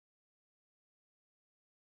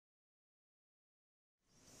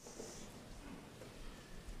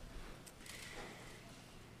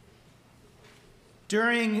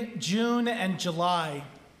During June and July,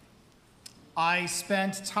 I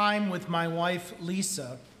spent time with my wife,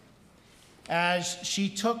 Lisa, as she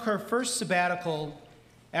took her first sabbatical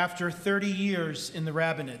after 30 years in the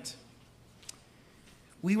rabbinate.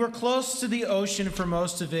 We were close to the ocean for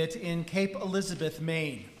most of it in Cape Elizabeth,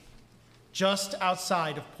 Maine, just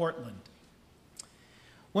outside of Portland.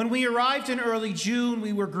 When we arrived in early June,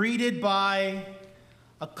 we were greeted by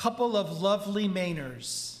a couple of lovely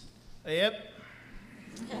Mainers. Yep.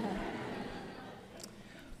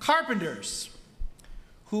 Carpenters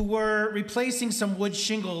who were replacing some wood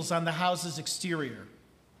shingles on the house's exterior.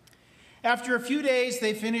 After a few days,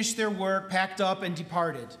 they finished their work, packed up, and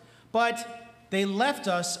departed. But they left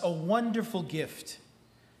us a wonderful gift: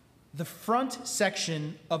 the front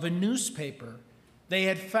section of a newspaper they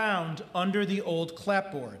had found under the old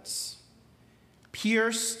clapboards.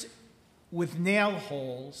 Pierced with nail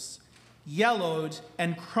holes, yellowed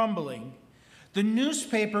and crumbling, the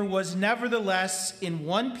newspaper was nevertheless in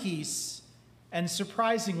one piece and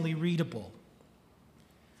surprisingly readable.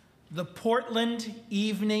 The Portland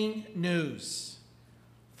Evening News,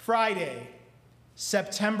 Friday,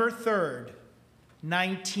 September 3rd,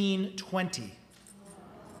 1920.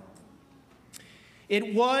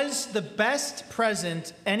 It was the best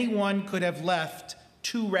present anyone could have left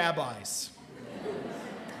two rabbis.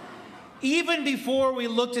 Even before we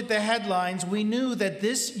looked at the headlines, we knew that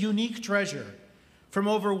this unique treasure from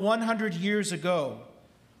over 100 years ago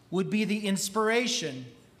would be the inspiration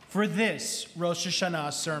for this Rosh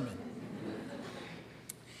Hashanah sermon.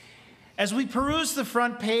 As we perused the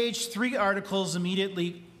front page, three articles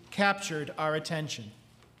immediately captured our attention.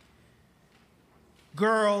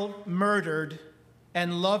 Girl murdered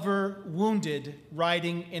and lover wounded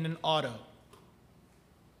riding in an auto.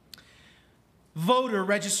 Voter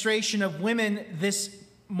registration of women this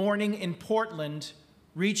morning in Portland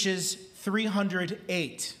reaches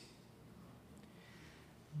 308.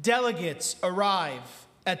 Delegates arrive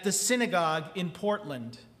at the synagogue in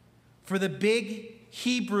Portland for the big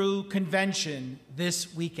Hebrew convention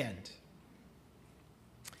this weekend.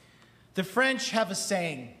 The French have a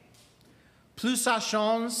saying, plus ça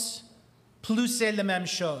change, plus c'est la même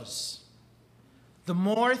chose. The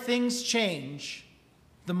more things change,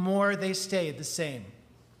 the more they stay the same.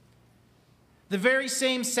 The very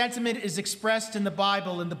same sentiment is expressed in the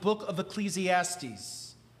Bible in the book of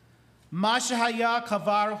Ecclesiastes. Ma shehaya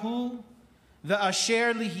kavar hu,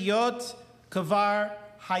 ve'asher lihiot kavar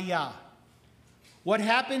haya. What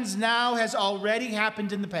happens now has already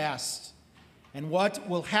happened in the past, and what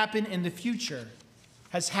will happen in the future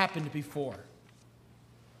has happened before.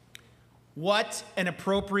 What an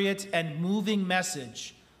appropriate and moving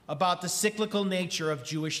message about the cyclical nature of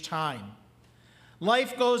Jewish time.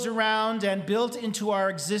 Life goes around, and built into our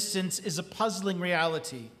existence is a puzzling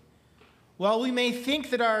reality. While we may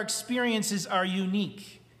think that our experiences are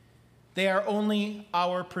unique, they are only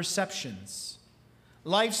our perceptions.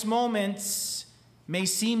 Life's moments may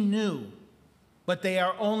seem new, but they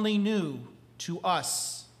are only new to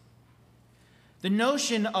us. The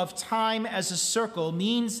notion of time as a circle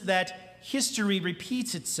means that history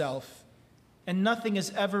repeats itself and nothing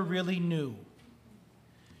is ever really new.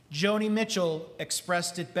 Joni Mitchell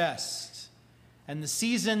expressed it best. And the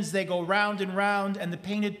seasons, they go round and round, and the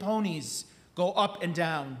painted ponies go up and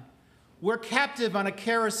down. We're captive on a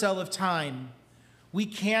carousel of time. We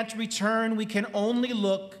can't return. We can only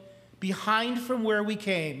look behind from where we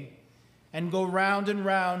came and go round and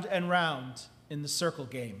round and round in the circle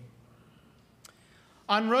game.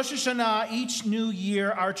 On Rosh Hashanah, each new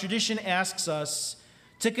year, our tradition asks us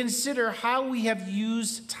to consider how we have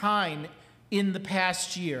used time in the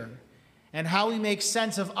past year and how we make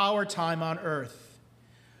sense of our time on earth.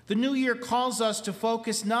 The new year calls us to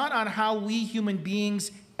focus not on how we human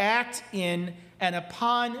beings act in and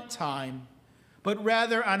upon time, but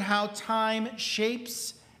rather on how time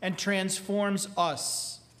shapes and transforms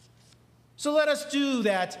us. So let us do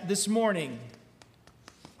that this morning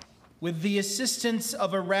with the assistance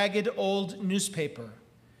of a ragged old newspaper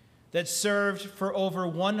that served for over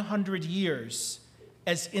 100 years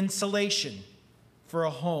as insulation for a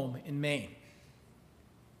home in Maine.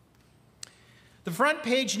 The front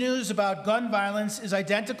page news about gun violence is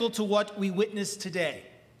identical to what we witness today.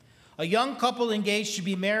 A young couple engaged to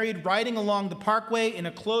be married riding along the parkway in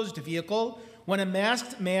a closed vehicle when a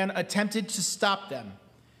masked man attempted to stop them.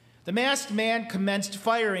 The masked man commenced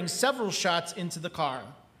firing several shots into the car.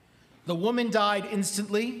 The woman died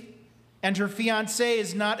instantly, and her fiancé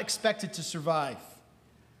is not expected to survive.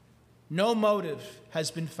 No motive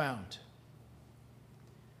has been found.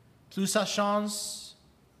 Plus ça change,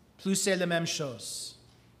 plus c'est la même chose.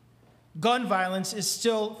 Gun violence is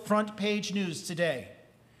still front-page news today.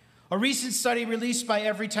 A recent study released by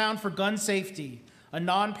Everytown for Gun Safety, a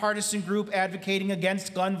nonpartisan group advocating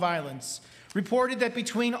against gun violence, reported that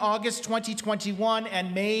between August 2021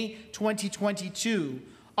 and May 2022,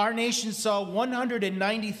 our nation saw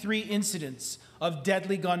 193 incidents of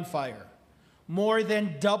deadly gunfire, more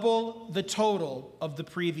than double the total of the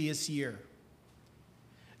previous year.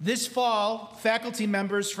 This fall, faculty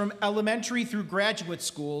members from elementary through graduate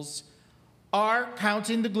schools are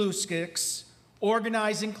counting the glue sticks,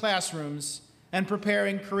 organizing classrooms, and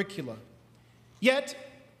preparing curricula. Yet,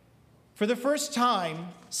 for the first time,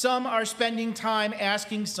 some are spending time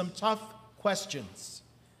asking some tough questions.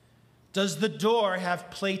 Does the door have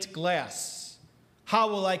plate glass? How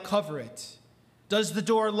will I cover it? Does the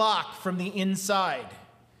door lock from the inside?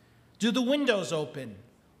 Do the windows open,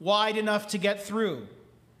 wide enough to get through?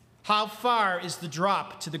 How far is the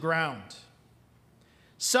drop to the ground?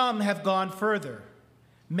 Some have gone further.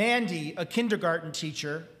 Mandy, a kindergarten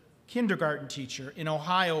teacher in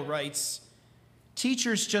Ohio, writes,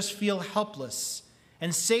 "Teachers just feel helpless,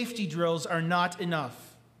 and safety drills are not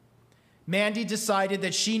enough. Mandy decided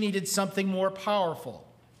that she needed something more powerful,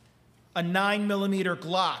 a 9mm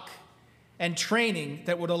Glock, and training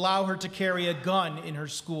that would allow her to carry a gun in her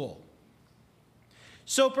school."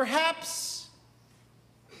 So perhaps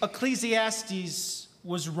Ecclesiastes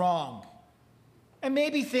was wrong, and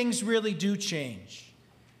maybe things really do change.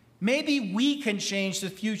 Maybe we can change the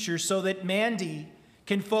future so that Mandy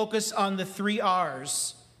can focus on the 3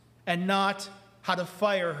 R's and not how to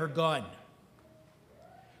fire her gun.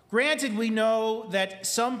 Granted, we know that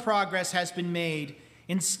some progress has been made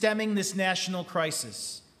in stemming this national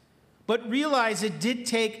crisis, but realize it did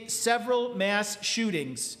take several mass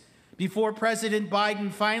shootings before President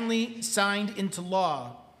Biden finally signed into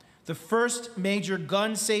law the first major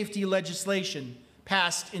gun safety legislation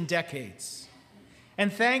passed in decades.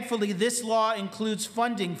 And thankfully, this law includes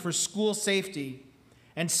funding for school safety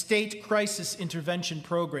and state crisis intervention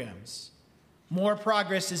programs. More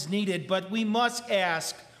progress is needed, but we must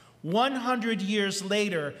ask, 100 years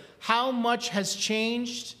later, how much has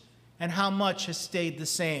changed and how much has stayed the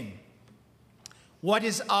same? What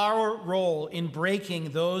is our role in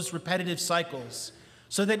breaking those repetitive cycles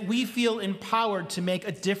so that we feel empowered to make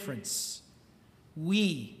a difference?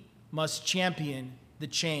 We must champion the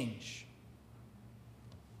change.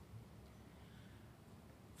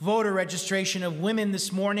 Voter registration of women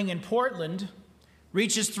this morning in Portland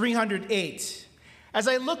reaches 308. As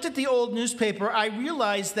I looked at the old newspaper, I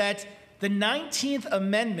realized that the 19th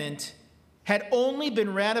Amendment had only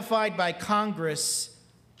been ratified by Congress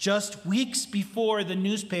just weeks before the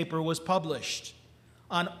newspaper was published,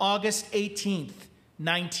 on August 18th,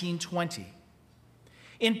 1920.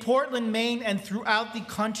 In Portland, Maine, and throughout the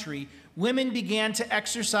country, women began to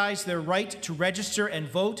exercise their right to register and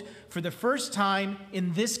vote for the first time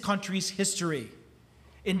in this country's history.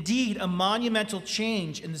 Indeed, a monumental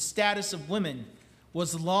change in the status of women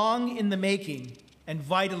was long in the making and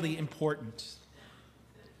vitally important.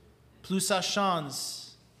 Plus ça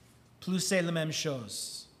change, plus c'est la même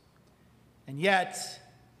chose. And yet,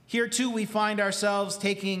 here too we find ourselves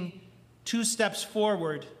taking 2 steps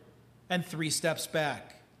forward and 3 steps back.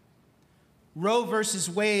 Roe versus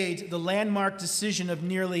Wade, the landmark decision of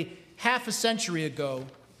nearly half a century ago,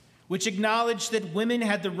 which acknowledged that women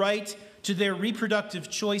had the right to their reproductive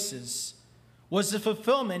choices, was the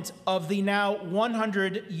fulfillment of the now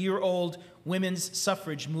 100-year-old women's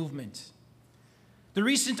suffrage movement. The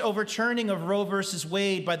recent overturning of Roe versus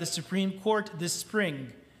Wade by the Supreme Court this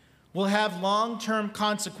spring will have long-term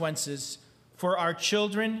consequences for our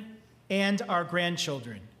children and our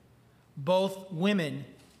grandchildren, both women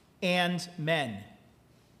and men.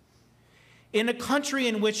 In a country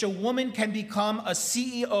in which a woman can become a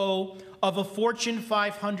CEO of a Fortune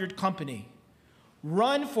 500 company,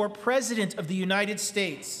 run for President of the United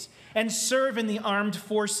States, and serve in the armed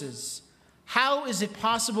forces, how is it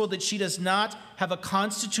possible that she does not have a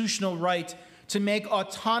constitutional right to make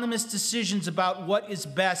autonomous decisions about what is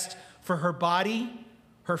best for her body,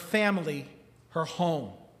 her family, her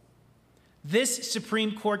home? This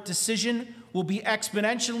Supreme Court decision will be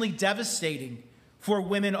exponentially devastating for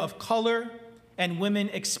women of color and women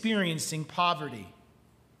experiencing poverty.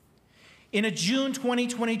 In a June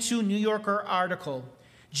 2022 New Yorker article,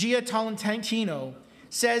 Gia Tolentino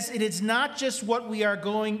says it is not just that we are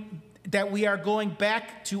going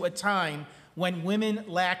back to a time when women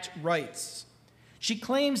lacked rights. She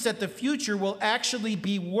claims that the future will actually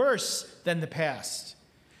be worse than the past.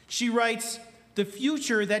 She writes, "The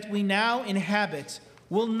future that we now inhabit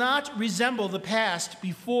will not resemble the past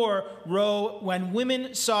before Roe, when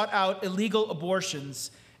women sought out illegal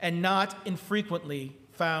abortions and not infrequently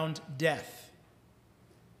found death.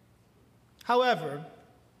 However,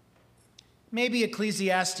 maybe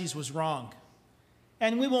Ecclesiastes was wrong,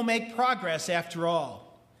 and we will make progress after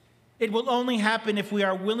all. It will only happen if we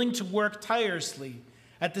are willing to work tirelessly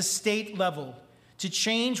at the state level to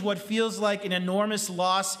change what feels like an enormous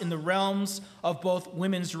loss in the realms of both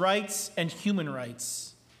women's rights and human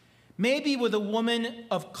rights. Maybe with a woman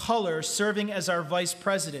of color serving as our vice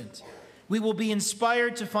president, we will be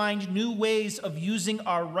inspired to find new ways of using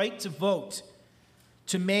our right to vote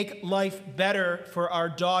to make life better for our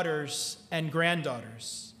daughters and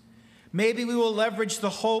granddaughters. Maybe we will leverage the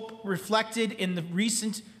hope reflected in the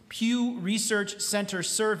recent Pew Research Center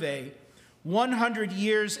survey 100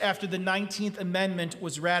 years after the 19th Amendment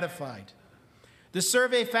was ratified. The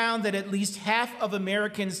survey found that at least half of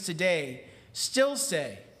Americans today still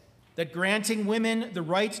say that granting women the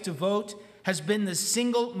right to vote has been the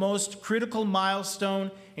single most critical milestone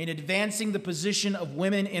in advancing the position of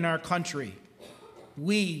women in our country.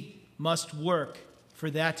 We must work for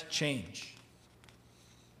that change.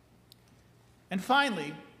 And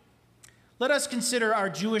finally, let us consider our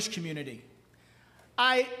Jewish community.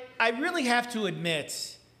 I really have to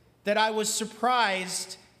admit that I was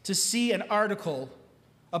surprised to see an article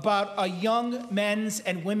about a Young Men's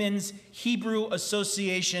and Women's Hebrew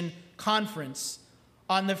Association conference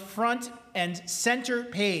on the front and center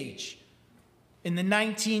page in the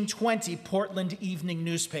 1920 Portland Evening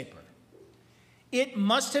newspaper. It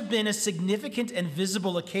must have been a significant and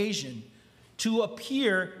visible occasion to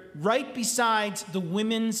appear right beside the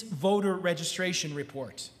Women's Voter Registration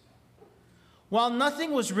Report. While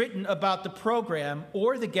nothing was written about the program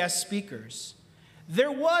or the guest speakers,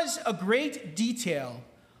 there was a great detail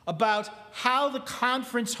about how the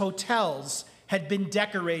conference hotels had been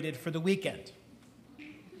decorated for the weekend.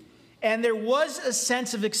 And there was a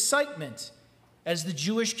sense of excitement as the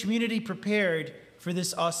Jewish community prepared for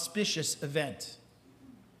this auspicious event.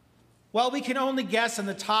 While we can only guess on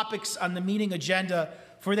the topics on the meeting agenda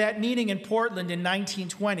for that meeting in Portland in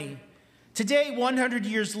 1920, today, 100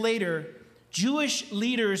 years later, Jewish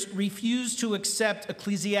leaders refuse to accept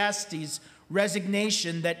Ecclesiastes'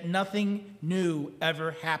 resignation that nothing new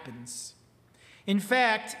ever happens. In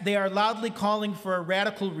fact, they are loudly calling for a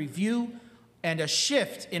radical review and a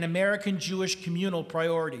shift in American Jewish communal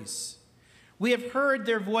priorities. We have heard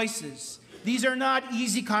their voices. These are not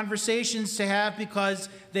easy conversations to have because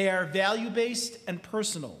they are value-based and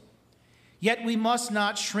personal. Yet we must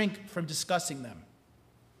not shrink from discussing them.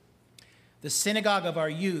 The synagogue of our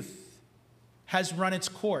youth has run its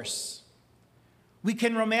course. We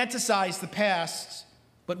can romanticize the past,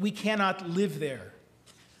 but we cannot live there.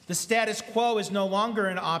 The status quo is no longer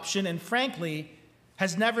an option and, frankly,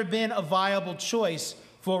 has never been a viable choice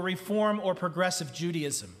for reform or progressive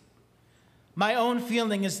Judaism. My own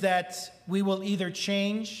feeling is that we will either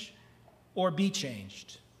change or be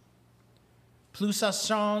changed. Plus ça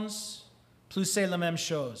change, plus c'est la même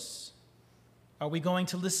chose. Are we going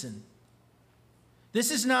to listen?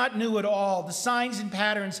 This is not new at all. The signs and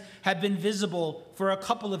patterns have been visible for a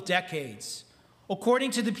couple of decades.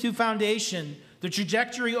 According to the Pew Foundation, the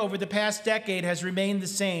trajectory over the past decade has remained the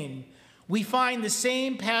same. We find the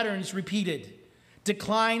same patterns repeated: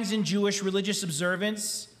 declines in Jewish religious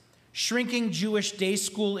observance, shrinking Jewish day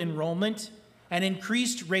school enrollment, and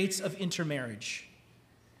increased rates of intermarriage.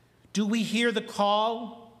 Do we hear the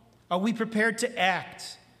call? Are we prepared to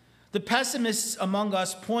act? The pessimists among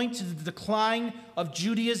us point to the decline of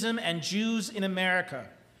Judaism and Jews in America,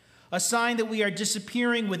 a sign that we are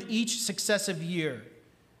disappearing with each successive year.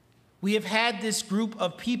 We have had this group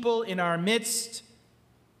of people in our midst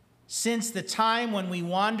since the time when we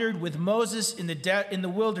wandered with Moses in the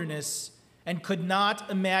wilderness and could not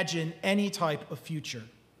imagine any type of future.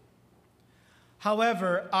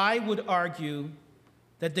 However, I would argue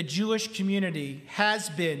that the Jewish community has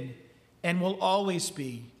been and will always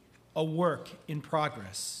be a work in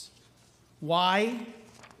progress. Why?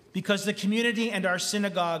 Because the community and our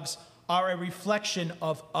synagogues are a reflection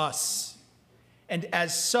of us, and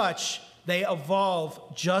as such, they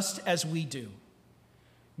evolve just as we do.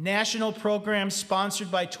 National programs sponsored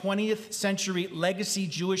by 20th century legacy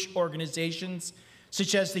Jewish organizations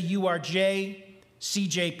such as the URJ,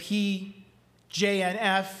 CJP,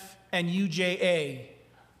 JNF, and UJA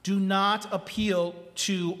do not appeal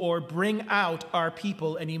to or bring out our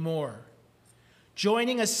people anymore.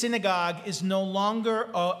 Joining a synagogue is no longer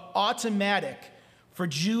automatic for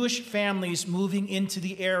Jewish families moving into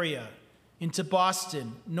the area, into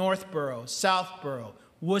Boston, Northborough, Southborough,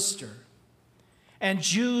 Worcester. And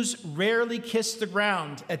Jews rarely kiss the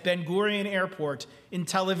ground at Ben Gurion Airport in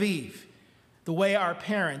Tel Aviv, the way our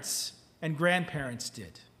parents and grandparents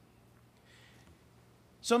did.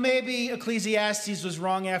 So maybe Ecclesiastes was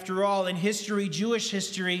wrong after all, and history, Jewish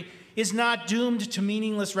history, is not doomed to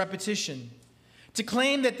meaningless repetition. To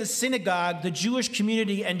claim that the synagogue, the Jewish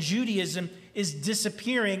community, and Judaism is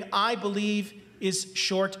disappearing, I believe, is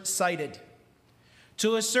short-sighted.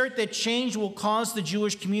 To assert that change will cause the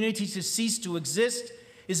Jewish community to cease to exist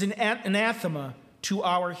is an anathema to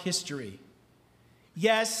our history.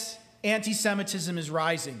 Yes, anti-Semitism is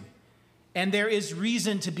rising, and there is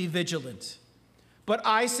reason to be vigilant. But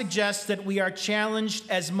I suggest that we are challenged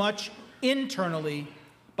as much internally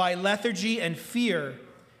by lethargy and fear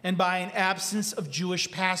and by an absence of Jewish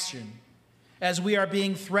passion, as we are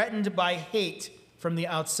being threatened by hate from the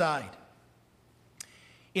outside.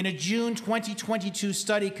 In a June 2022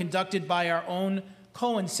 study conducted by our own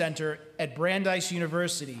Cohen Center at Brandeis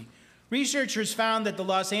University, researchers found that the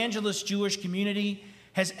Los Angeles Jewish community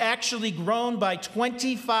has actually grown by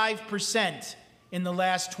 25% in the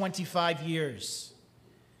last 25 years.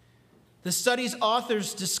 The study's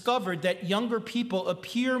authors discovered that younger people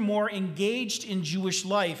appear more engaged in Jewish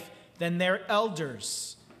life than their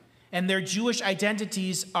elders, and their Jewish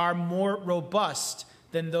identities are more robust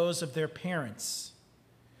than those of their parents.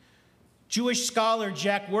 Jewish scholar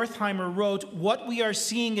Jack Wertheimer wrote, "What we are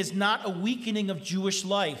seeing is not a weakening of Jewish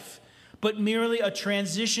life, but merely a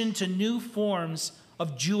transition to new forms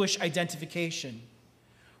of Jewish identification.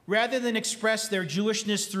 Rather than express their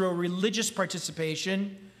Jewishness through a religious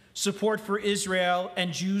participation, support for Israel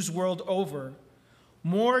and Jews world over,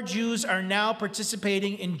 more Jews are now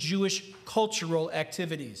participating in Jewish cultural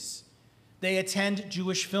activities. They attend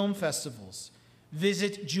Jewish film festivals,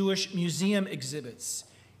 visit Jewish museum exhibits,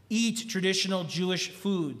 eat traditional Jewish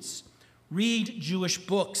foods, read Jewish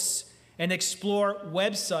books, and explore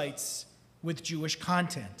websites with Jewish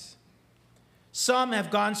content. Some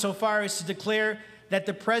have gone so far as to declare that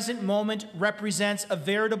the present moment represents a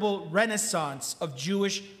veritable renaissance of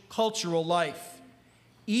Jewish cultural life,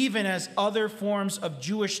 even as other forms of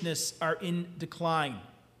Jewishness are in decline.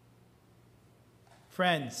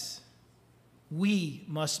 Friends, we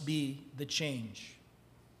must be the change."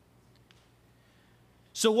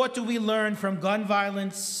 So what do we learn from gun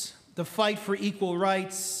violence, the fight for equal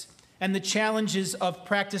rights, and the challenges of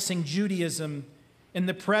practicing Judaism in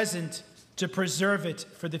the present to preserve it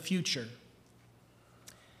for the future?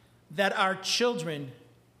 That our children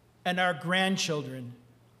and our grandchildren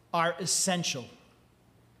are essential,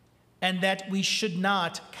 and that we should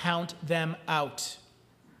not count them out.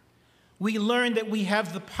 We learn that we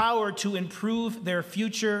have the power to improve their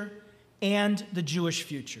future and the Jewish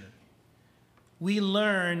future. We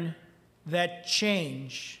learn that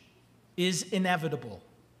change is inevitable,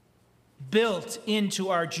 built into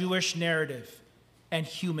our Jewish narrative and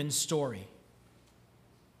human story.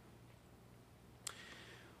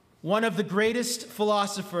 One of the greatest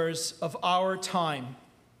philosophers of our time,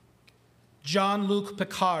 Jean-Luc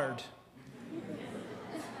Picard,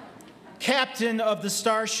 captain of the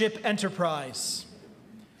Starship Enterprise,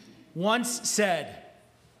 once said,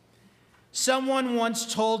 "Someone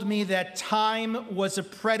once told me that time was a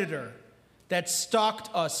predator that stalked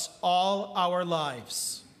us all our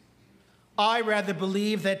lives. I rather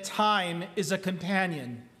believe that time is a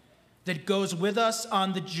companion that goes with us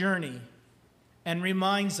on the journey and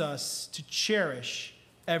reminds us to cherish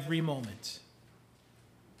every moment."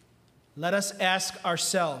 Let us ask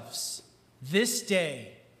ourselves this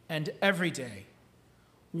day and every day,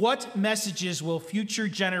 what messages will future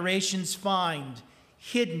generations find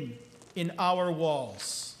hidden in our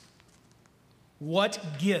walls?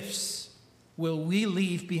 What gifts will we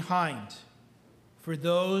leave behind for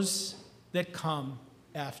those that come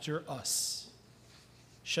after us?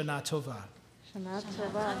 Shana Tova. Shana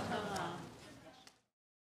Tova.